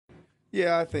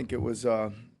Yeah, I think it was.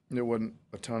 There wasn't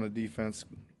a ton of defense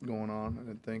going on. I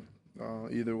didn't think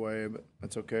either way, but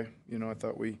that's okay. I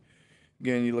thought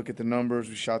again, you look at the numbers.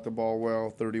 We shot the ball well,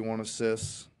 31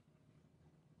 assists.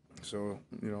 So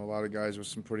a lot of guys with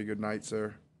some pretty good nights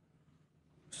there.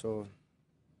 So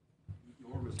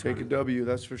take a W,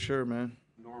 that's for sure, man.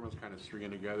 Norm was kind of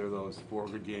stringing together those 4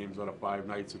 good games out of 5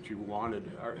 nights that you wanted.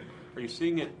 Are you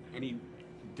seeing it any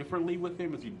differently with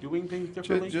him? Is he doing things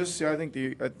differently?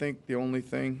 I think the only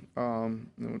thing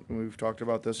we've talked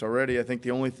about this already. I think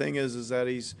the only thing is that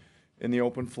he's in the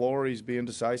open floor. He's being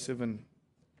decisive and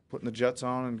putting the Jets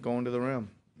on and going to the rim,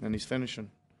 and he's finishing.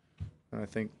 And I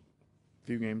think a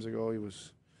few games ago he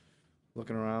was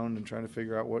looking around and trying to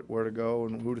figure out where to go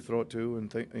and who to throw it to,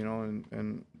 and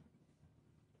and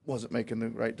wasn't making the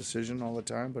right decision all the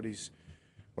time. But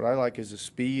what I like is the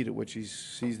speed at which he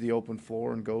sees the open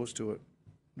floor and goes to it,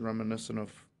 reminiscent of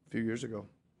a few years ago.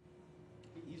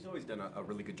 He's always done a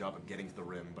really good job of getting to the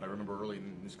rim, but I remember early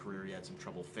in his career he had some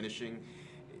trouble finishing.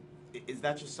 Is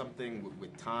that just something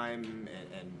with time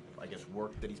and I guess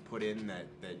work that he's put in that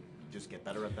you just get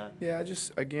better at that? Yeah,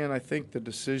 again, I think the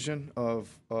decision of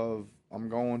I'm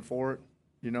going for it,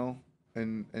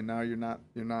 and now you're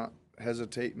not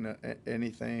hesitating at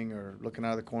anything or looking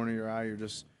out of the corner of your eye. You're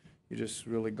just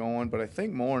really going. But I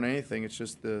think more than anything, it's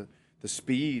just the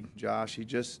speed, Josh. He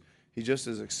just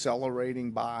is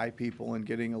accelerating by people and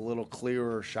getting a little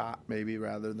clearer shot maybe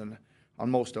rather than on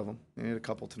most of them. He had a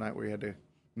couple tonight where he had to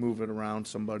move it around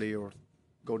somebody or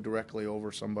go directly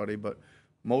over somebody. But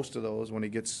most of those, when he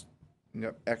gets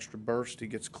extra burst, he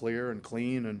gets clear and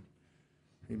clean, and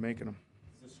he's making them.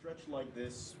 Does a stretch like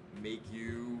this make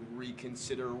you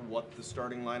reconsider what the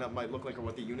starting lineup might look like or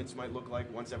what the units might look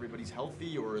like once everybody's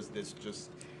healthy, or is this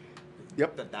just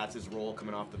that's his role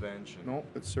coming off the bench? No,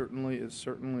 it certainly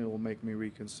will make me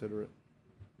reconsider it.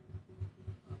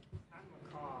 Pat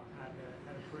McCaw had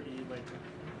a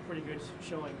pretty good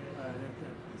showing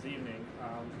this evening.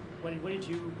 What did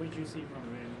you see from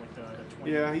him in the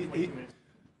 20, Yeah, 20 minutes?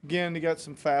 Again, he got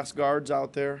some fast guards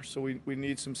out there, so we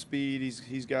need some speed.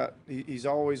 He's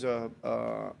always a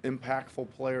impactful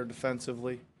player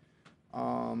defensively,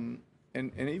 and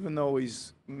even though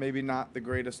he's maybe not the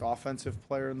greatest offensive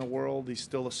player in the world, he's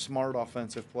still a smart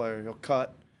offensive player. He'll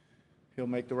cut, he'll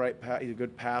make the right pass. He's a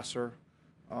good passer.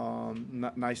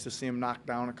 Nice to see him knock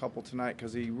down a couple tonight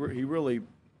because he really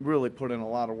put in a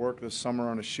lot of work this summer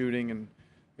on his shooting, and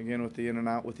again with the in and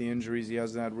out with the injuries, he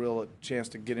hasn't had real chance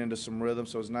to get into some rhythm.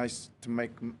 So it's nice to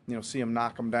see him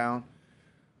knock him down.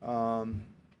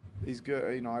 He's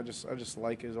good. I just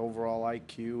like his overall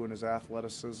IQ and his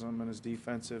athleticism and his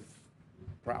defensive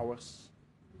prowess.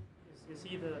 Is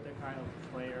he the kind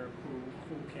of player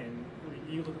who can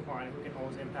you look upon who can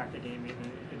always impact the game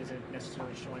even if it isn't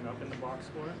necessarily showing up in the box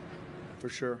score? For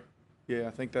sure. Yeah,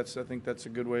 I think that's a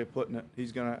good way of putting it. He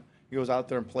goes out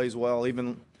there and plays well.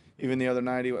 Even the other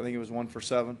night, I think he was 1 for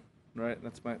 7. Right,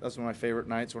 that's one of my favorite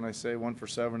nights when I say 1 for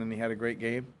 7 and he had a great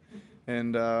game,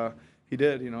 and he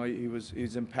did.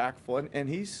 He's impactful and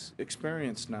he's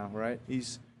experienced now. Right,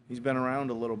 he's been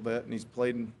around a little bit and he's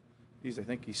played. I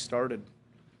think he started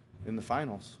in the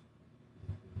finals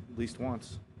at least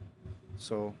once,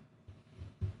 so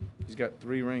he's got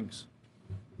 3 rings.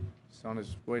 He's on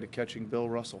his way to catching Bill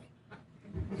Russell.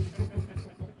 You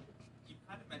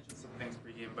kind of mentioned some things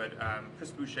pregame, but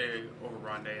Chris Boucher over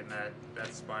Rondé in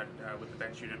that spot with the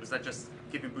bench unit, was that just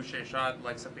giving Boucher a shot,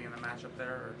 like something in the matchup there?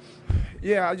 Or?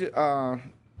 Yeah,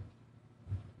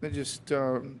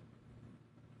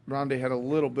 Rondé had a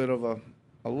little bit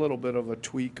of a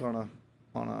tweak on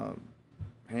a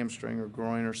hamstring or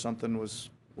groin or something. Was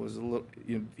a little.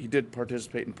 He did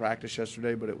participate in practice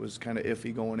yesterday, but it was kind of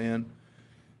iffy going in,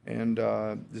 and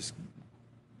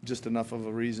just enough of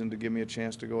a reason to give me a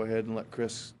chance to go ahead and let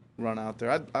Chris run out there.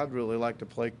 I'd really like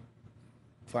to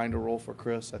find a role for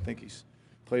Chris. I think he's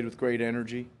played with great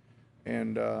energy,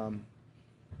 and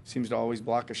seems to always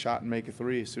block a shot and make a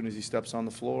 3 as soon as he steps on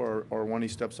the floor or when he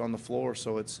steps on the floor.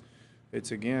 So it's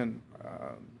again,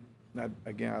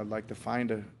 I'd like to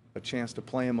find a chance to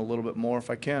play him a little bit more if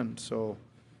I can. So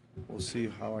we'll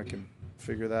see how I can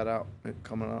figure that out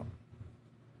coming up.